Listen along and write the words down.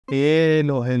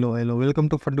Hello. Welcome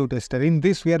to Fundu Tester. In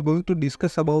this, we are going to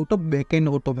discuss about a backend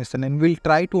automation, and we'll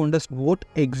try to understand what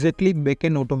exactly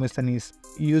backend automation is.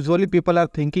 Usually, people are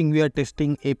thinking we are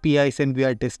testing APIs and we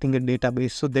are testing a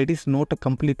database. So that is not a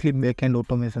completely backend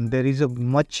automation. There is a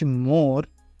much more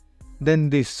than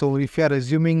this. So if you are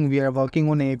assuming we are working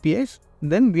on APIs,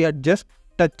 then we are just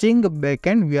touching a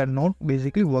backend. We are not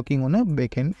basically working on a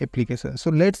backend application. So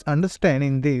let's understand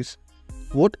in this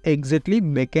what exactly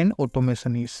backend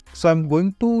automation is. So I'm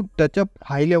going to touch up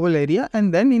high level area,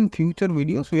 and then in future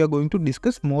videos we are going to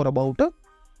discuss more about a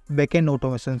backend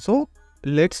automation. So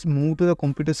let's move to the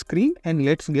computer screen and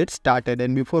let's get started.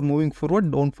 And before moving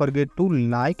forward, don't forget to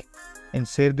like and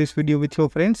share this video with your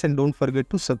friends, and don't forget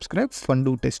to subscribe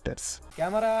Fundu Testers.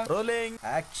 Camera rolling,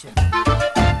 action.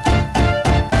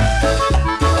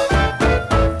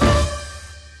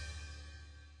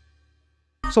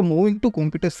 So moving to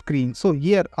computer screen. So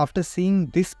here, after seeing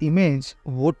this image,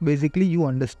 what basically you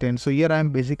understand. So here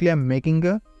I'm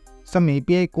making some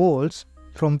API calls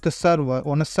from the server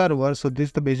on a server. So this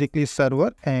is the basically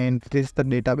server and this is the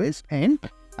database, and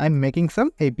I'm making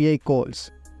some API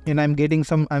calls, and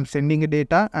I'm sending a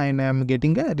data and I'm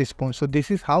getting a response. So this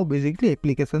is how basically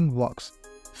application works.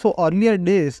 So earlier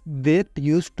days, there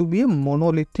used to be a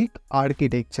monolithic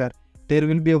architecture. There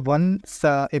will be one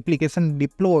application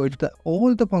deployed,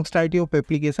 all the functionality of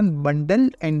application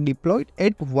bundled and deployed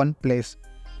at one place.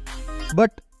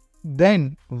 But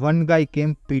then one guy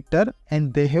came, Peter,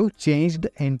 and they have changed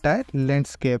the entire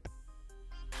landscape.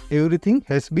 Everything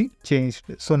has been changed.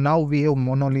 So now we have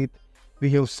monolith,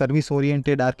 we have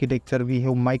service-oriented architecture, we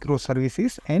have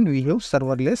microservices, and we have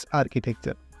serverless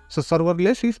architecture. So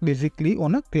serverless is basically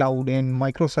on a cloud, and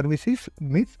microservices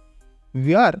means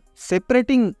we are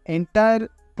separating entire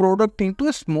product into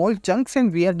a small chunks,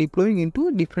 and we are deploying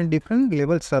into different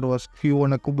level servers, few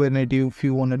on a Kubernetes,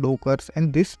 few on a Dockers,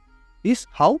 and this is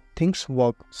how things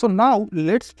work. So now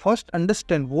let's first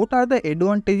understand what are the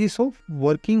advantages of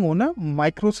working on a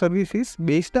microservices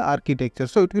based architecture.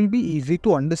 So it will be easy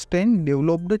to understand,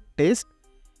 develop the test,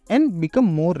 and become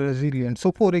more resilient.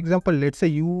 So for example, let's say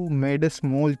you made a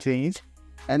small change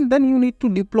and then you need to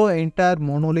deploy entire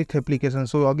monolith application.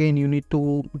 So again, you need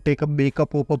to take a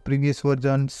backup of a previous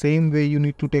version. Same way you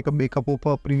need to take a backup of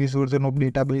a previous version of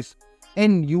database,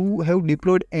 and you have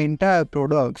deployed entire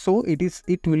product. So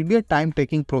it will be a time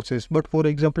taking process. But for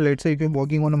example, let's say if you're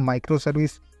working on a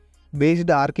microservice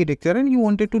based architecture and you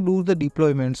wanted to do the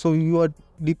deployment, so you are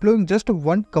deploying just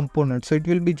one component. So it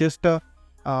will be just from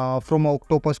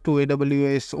Octopus to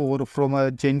AWS or from a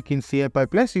Jenkins CI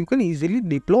pipeline. You can easily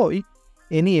deploy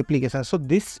any application. So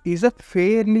this is a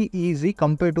fairly easy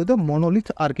compared to the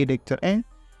monolith architecture, and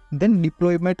then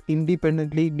deployment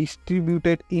independently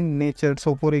distributed in nature.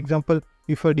 So for example,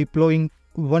 if you're deploying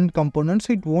one component,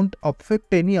 so it won't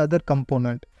affect any other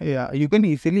component. You can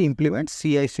easily implement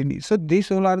CI/CD. So these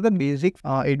all are the basic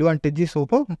advantages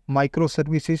of a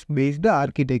microservices based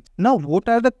architecture. Now what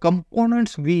are the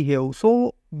components we have?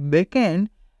 So backend,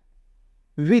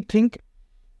 we think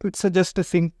it's just a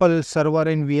simple server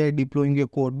and we are deploying a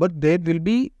code, but there will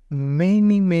be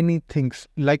many things.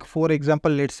 Like for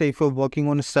example, let's say if you're working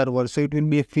on a server, so it will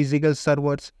be a physical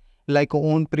servers like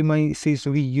on premises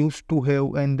we used to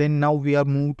have, and then now we are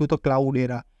moved to the cloud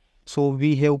era. So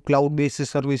we have cloud-based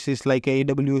services like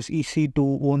AWS EC2.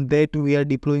 On that we are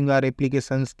deploying our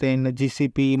applications, then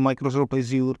GCP, Microsoft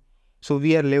Azure. So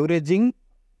we are leveraging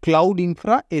cloud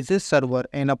infra as a server,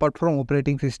 and apart from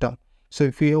operating system. So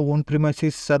if you have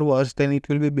on-premises servers, then it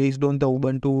will be based on the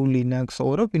Ubuntu, Linux,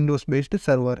 or a Windows-based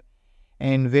server.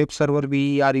 And web server,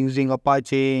 we are using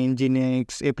Apache,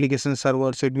 Nginx, application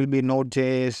server. So it will be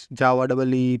Node.js, Java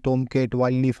EE, Tomcat,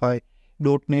 Wildify,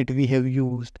 .NET we have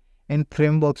used, and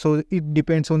framework. So it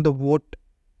depends on the what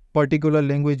particular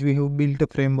language we have built a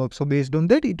framework. So based on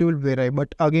that, it will vary.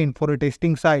 But again, for a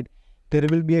testing side, there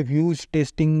will be a huge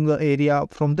testing area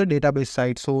from the database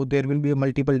side. So there will be a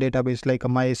multiple database like a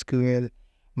MySQL,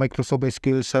 Microsoft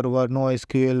SQL Server,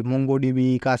 NoSQL,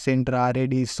 MongoDB, Cassandra,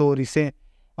 Redis. So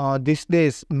these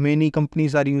days many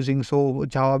companies are using so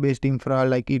Java based infra,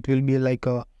 like it will be like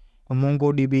a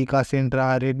MongoDB,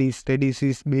 Cassandra, Redis. Redis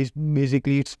is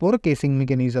basically it's for a caching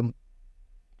mechanism.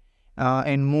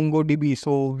 And MongoDB,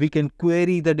 so we can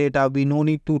query the data. We no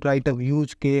need to write a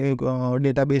huge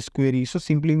database query. So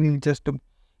simply we'll just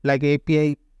like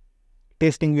API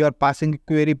testing, we are passing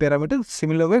query parameters.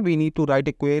 Similar way, we need to write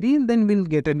a query and then we'll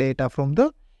get a data from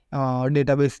the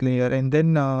database layer, and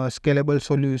then scalable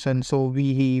solution. So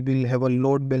we will have a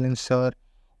load balancer,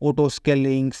 auto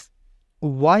scalings.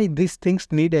 Why these things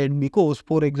needed? Because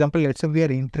for example, let's say we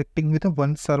are interacting with a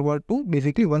one server to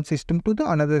basically one system to the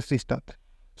another system.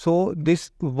 So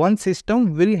this one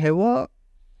system will have a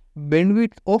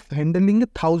bandwidth of handling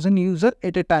 1,000 users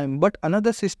at a time, but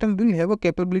another system will have a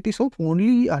capabilities of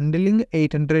only handling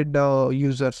 800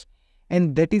 users,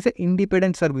 and that is an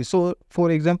independent service. So for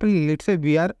example, let's say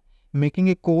we are making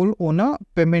a call on a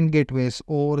payment gateways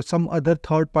or some other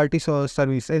third party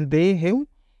service, and they have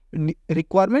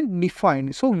requirement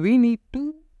defined, so we need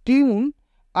to tune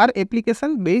our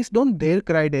application based on their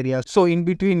criteria. So in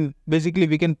between, basically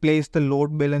we can place the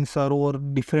load balancer or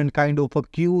different kind of a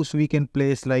queues we can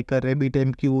place, like a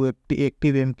RabbitMQ,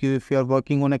 ActiveMQ. If you are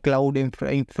working on a cloud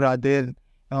infra there,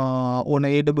 on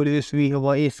a AWS we have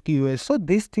a SQS. So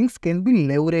these things can be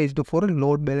leveraged for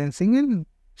load balancing and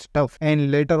stuff.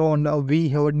 And later on, we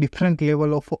have a different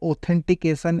level of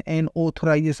authentication and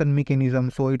authorization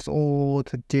mechanism. So it's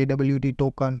auth, JWT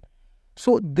token.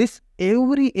 So this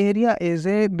every area as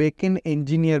a backend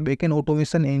engineer, backend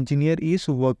automation engineer is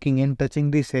working and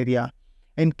touching this area.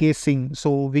 And caching,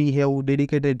 so we have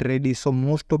dedicated Redis. So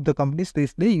most of the companies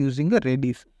these days using a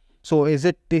Redis. So as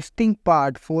a testing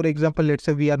part, for example, let's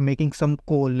say we are making some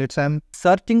call. Let's say I'm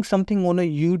searching something on a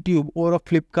YouTube or a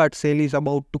Flipkart sale is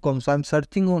about to come. So I'm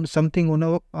searching on something on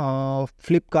a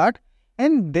Flipkart,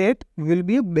 and that will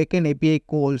be a backend API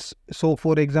calls. So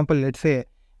for example, let's say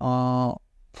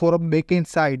for a backend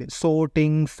side,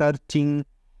 sorting, searching,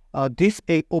 these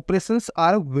operations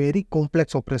are very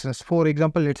complex operations. For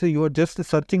example, let's say you are just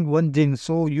searching one gen,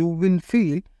 so you will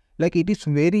feel like it is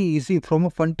very easy from a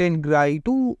front-end guy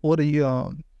to or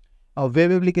a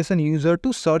web application user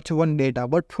to search one data.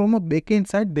 But from a backend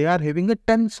side, they are having a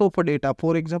tons of data.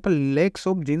 For example, lakhs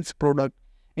of jeans product,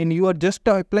 and you are just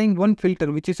applying one filter,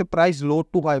 which is a price low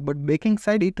to high. But backend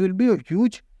side, it will be a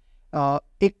huge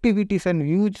activities and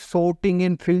huge sorting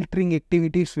and filtering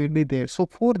activities will be there. So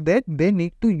for that, they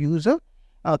need to use a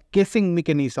caching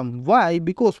mechanism. Why?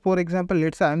 Because for example,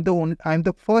 let's say I'm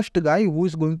the first guy who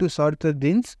is going to search the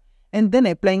jeans and then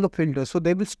applying a filter. So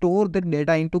they will store the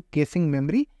data into caching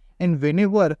memory, and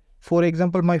whenever, for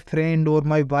example, my friend or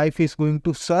my wife is going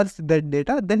to search that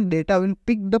data, then data will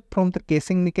pick up from the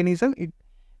caching mechanism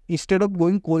instead of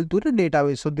going cold to the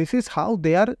database. So this is how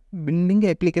they are building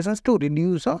applications to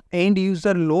reduce end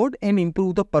user load and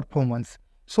improve the performance.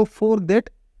 So for that,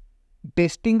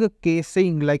 testing a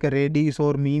caching like a Redis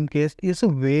or meme cache is a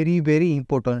very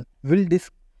important.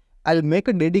 I'll make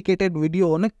a dedicated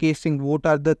video on a caching. What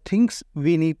are the things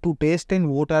we need to test, and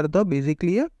what are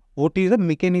the what is the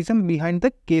mechanism behind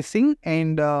the caching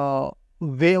and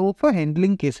way of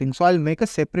handling caching. So I'll make a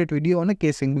separate video on a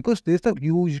caching because this is a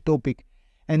huge topic.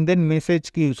 And then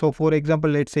message queue. So for example,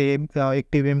 let's say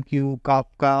ActiveMQ,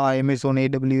 Kafka, Amazon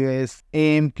AWS,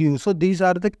 AMQ. So these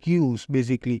are the queues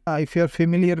basically. If you are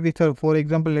familiar with, for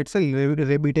example, let's say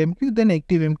RabbitMQ, then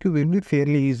ActiveMQ will be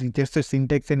fairly easy. Just the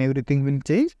syntax and everything will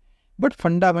change, but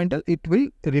fundamental it will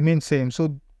remain same.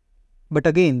 So, but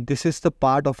again, this is the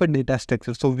part of a data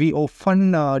structure. So we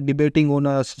often debating on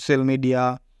a social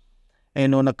media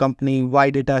and on a company why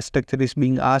data structure is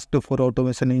being asked for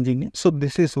automation engineer. So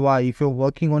this is why if you're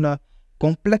working on a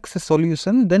complex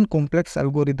solution, then complex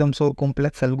algorithms or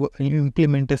complex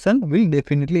implementation will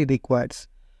definitely requires.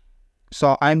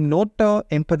 So I'm not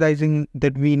emphasizing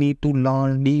that we need to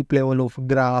learn deep level of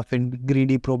graph and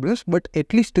greedy problems, but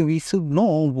at least we should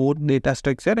know what data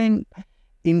structure, and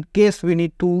in case we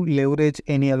need to leverage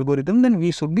any algorithm, then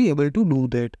we should be able to do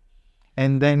that.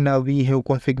 And then we have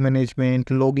config management,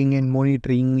 logging and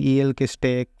monitoring, ELK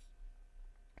stack.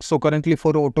 So currently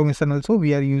for automation also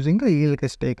we are using a ELK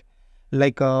stack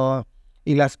like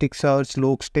Elasticsearch,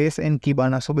 Logstash and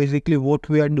Kibana. So basically what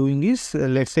we are doing is,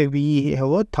 let's say we have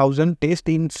 1,000 tests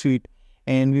in suite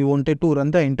and we wanted to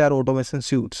run the entire automation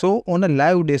suite. So on a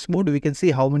live dashboard, we can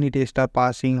see how many tests are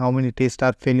passing, how many tests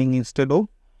are failing, instead of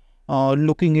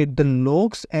looking at the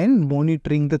logs and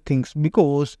monitoring the things.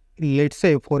 Because let's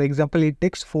say, for example, it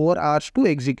takes 4 hours to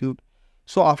execute.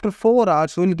 So after 4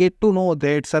 hours, we'll get to know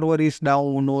that server is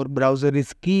down or browser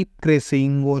is keep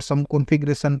crashing or some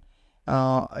configuration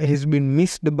has been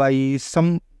missed by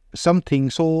something.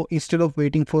 So instead of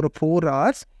waiting for 4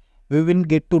 hours, we will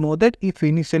get to know that if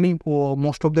initially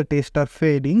most of the tests are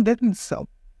failing, then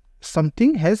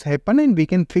something has happened and we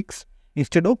can fix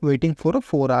instead of waiting for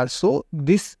 4 hours. So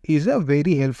this is a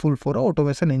very helpful for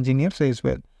automation engineers as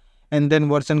well. And then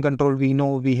version control, we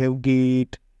know we have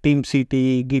Git,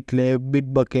 TeamCity, GitLab,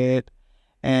 Bitbucket,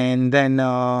 and then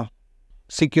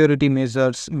security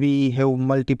measures. We have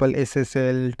multiple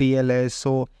SSL, TLS.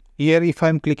 So here if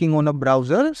I'm clicking on a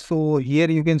browser, so here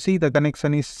you can see the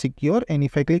connection is secure, and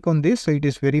if I click on this, so it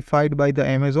is verified by the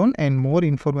Amazon and more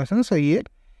information. So here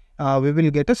we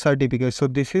will get a certificate. So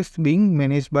this is being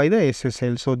managed by the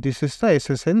SSL. So this is the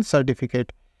SSL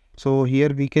certificate. So here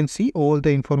we can see all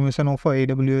the information of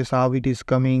AWS, how it is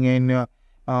coming, and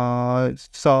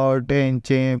sort and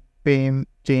chain,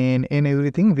 chain and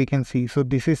everything we can see. So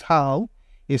this is how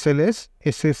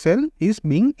SSL is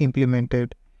being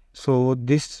implemented. So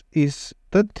this is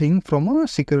the thing from a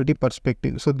security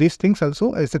perspective. So these things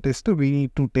also as a tester we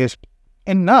need to test.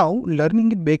 And now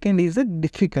learning in backend is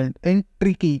difficult and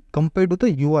tricky compared to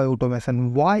the UI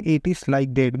automation. Why it is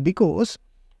like that? Because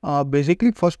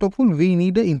basically, first of all, we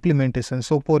need the implementation.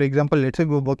 So for example, let's say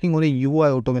we're working on a UI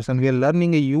automation. We are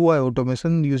learning a UI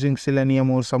automation using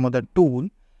Selenium or some other tool.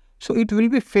 So it will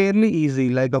be fairly easy,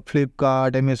 like a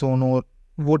Flipkart, Amazon, or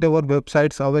whatever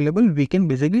websites available, we can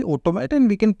basically automate and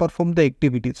we can perform the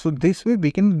activity. So this way we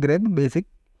can grab basic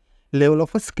level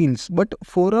of skills. But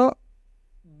for a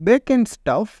backend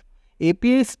stuff,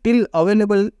 API is still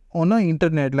available on the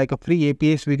internet, like a free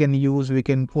APIs we can use, we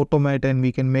can automate and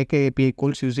we can make a API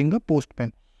calls using a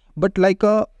Postman. But like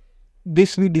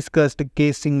this we discussed,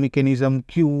 caching mechanism,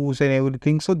 queues and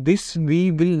everything. So this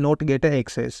we will not get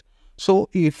access. So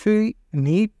if we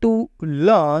need to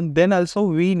learn, then also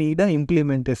we need a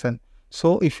implementation.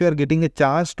 So if you are getting a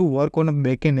chance to work on a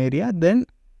backend area, then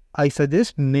I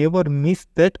suggest never miss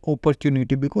that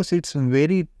opportunity because it's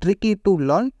very tricky to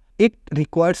learn. It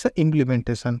requires a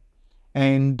implementation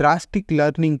and drastic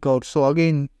learning curve. So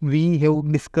again, we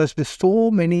have discussed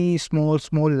so many small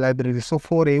libraries. So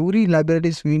for every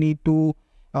libraries, we need to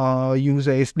use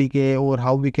a SDK or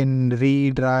how we can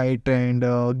read, write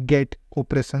and get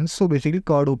operations. So basically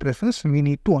code operations, we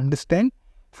need to understand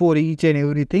for each and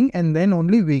everything, and then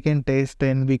only we can test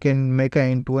and we can make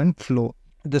an end-to-end flow.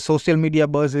 The social media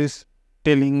buzz is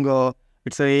telling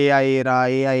it's a AI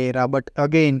era, but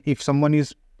again, if someone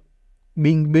is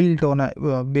being built on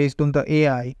a based on the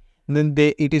AI, then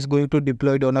it is going to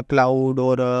deployed on a cloud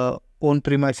or a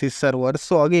on-premises server.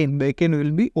 So again, backend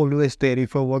will be always there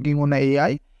if you're working on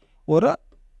AI or a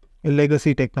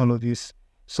legacy technologies.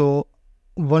 So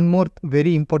one more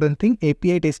very important thing,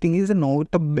 API testing is not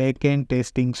a backend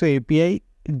testing. So API,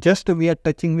 just we are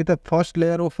touching with the first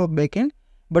layer of a backend,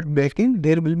 but backend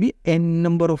there will be n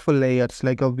number of layers,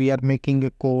 like we are making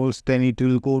a calls, then it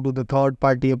will go to the third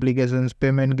party applications,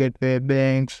 payment gateway,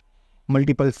 banks,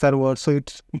 multiple servers. So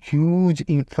it's huge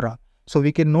infra. So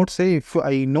we cannot say if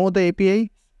I know the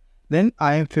API, then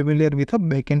I am familiar with the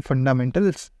backend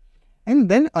fundamentals. And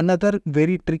then another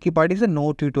very tricky part is a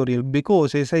no tutorial,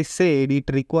 because as I said, it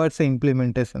requires an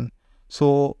implementation.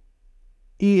 So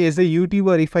as a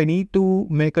YouTuber, if I need to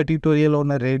make a tutorial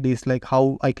on a Redis, like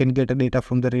how I can get a data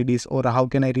from the Redis, or how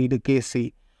can I read a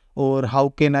KC, or how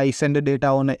can I send a data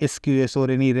on a SQS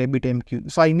or any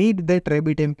RabbitMQ. So I need that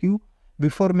RabbitMQ.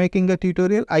 Before making a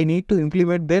tutorial, I need to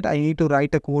implement that. I need to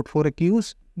write a code for a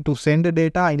queues to send the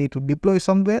data. I need to deploy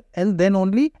somewhere, and then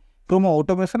only from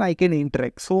automation I can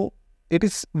interact. So it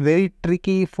is very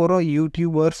tricky for a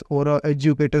YouTubers or a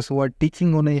educators who are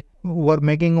teaching on who are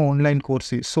making online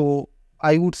courses. So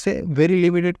I would say very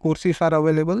limited courses are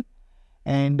available,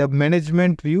 and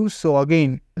management views. So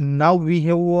again, now we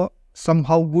have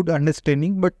somehow good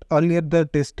understanding, but earlier the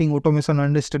testing automation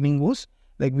understanding was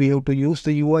like we have to use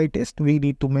the UI test, we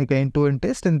need to make an end-to-end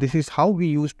test, and this is how we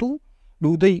used to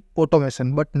do the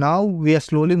automation. But now we are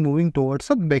slowly moving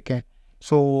towards a backend.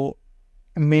 So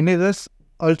managers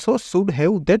also should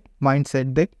have that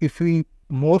mindset that if we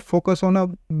more focus on a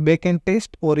backend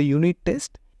test or a unit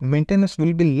test, maintenance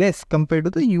will be less compared to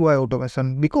the UI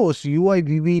automation, because UI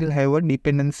we will have a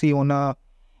dependency on a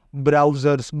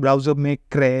browser may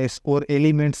crash, or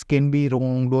elements can be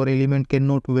wronged, or element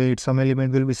cannot wait, some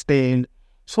element will be stale.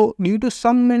 So due to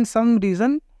some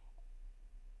reason,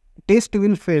 test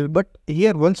will fail. But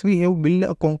here, once we have built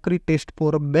a concrete test for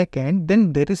a backend,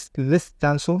 then there is less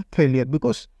chance of failure,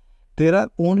 because there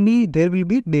will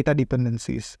be data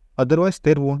dependencies. Otherwise,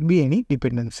 there won't be any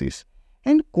dependencies.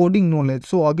 And coding knowledge.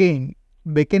 So again,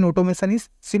 backend automation is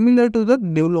similar to the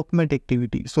development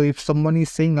activity. So if someone is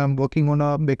saying I'm working on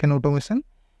a backend automation,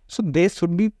 so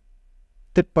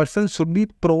that person should be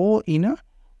pro in a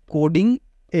coding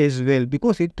as well,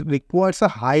 because it requires a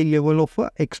high level of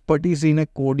expertise in a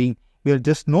coding. We are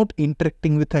just not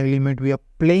interacting with the element. We are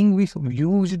playing with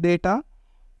huge data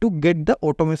to get the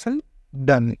automation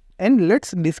done. And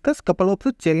let's discuss couple of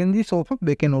the challenges of a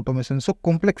backend automation. So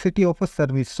complexity of a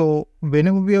service. So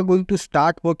whenever we are going to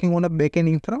start working on a backend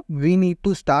infra, we need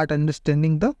to start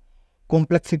understanding the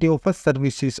complexity of a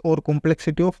services or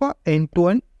complexity of a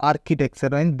end-to-end architecture,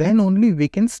 and then only we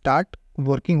can start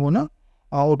working on a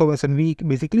automation. We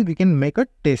can make a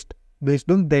test based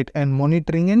on that, and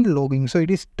monitoring and logging. So it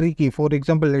is tricky. For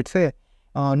example, let's say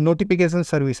notification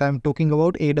service. I am talking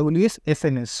about AWS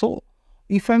SNS. So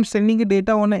if I'm sending a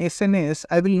data on a SNS,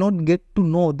 I will not get to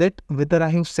know that whether I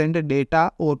have sent a data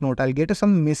or not. I'll get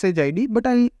some message ID, but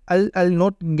I'll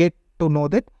not get to know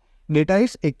that data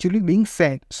is actually being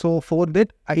sent. So for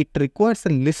that, it requires a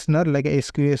listener like a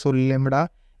SQS or Lambda,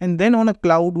 and then on a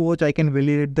CloudWatch, I can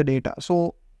validate the data.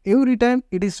 So every time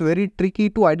it is very tricky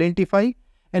to identify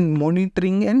and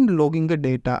monitoring and logging the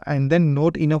data, and then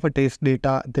not enough a test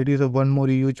data. That is a one more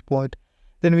huge point.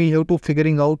 Then we have to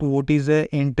figuring out what is a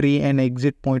entry and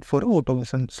exit point for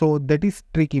automation. So that is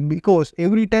tricky because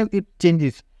every time it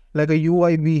changes. Like a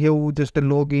UI, we have just a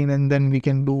login and then we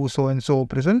can do so and so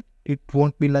operation. It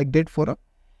won't be like that for a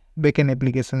backend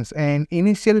applications. And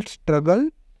initial struggle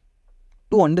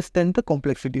to understand the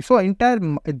complexity. So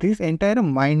this entire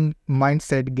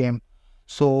mindset game.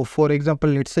 So for example,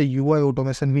 let's say UI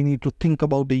automation, we need to think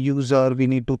about the user, we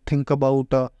need to think about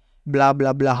blah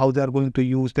blah blah, how they are going to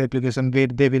use the application, where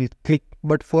they will click.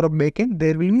 But for a backend,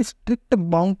 there will be strict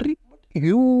boundary,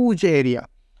 huge area.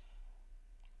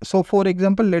 So for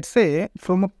example, let's say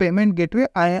from a payment gateway,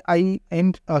 I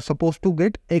am supposed to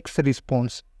get X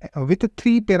response with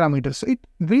 3 parameters. So it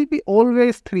will be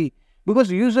always 3.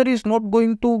 Because user is not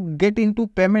going to get into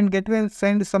payment gateway and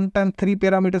send sometime 3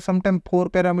 parameters, sometime 4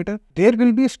 parameters. There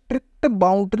will be strict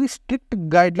boundary, strict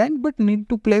guideline, but need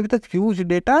to play with a huge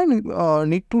data and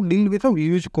need to deal with a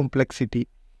huge complexity.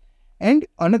 And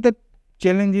another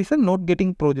challenge is not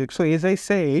getting projects. So as I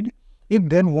said, if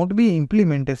there won't be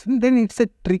implementation, then it's a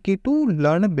tricky to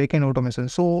learn a backend automation.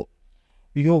 So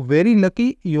you're very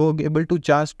lucky you're able to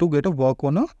chance to get a work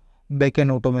on a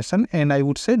backend automation, and I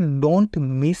would say don't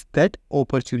miss that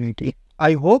opportunity.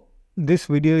 I hope this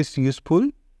video is useful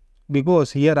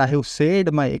because here I have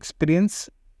shared my experience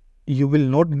you will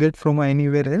not get from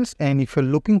anywhere else. And if you're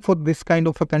looking for this kind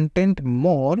of a content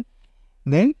more,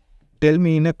 then tell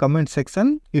me in a comment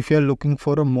section if you're looking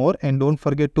for a more, and don't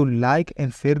forget to like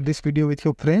and share this video with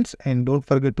your friends, and don't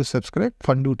forget to subscribe.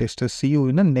 Fundu Tester. See you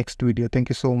in the next video. Thank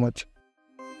you so much.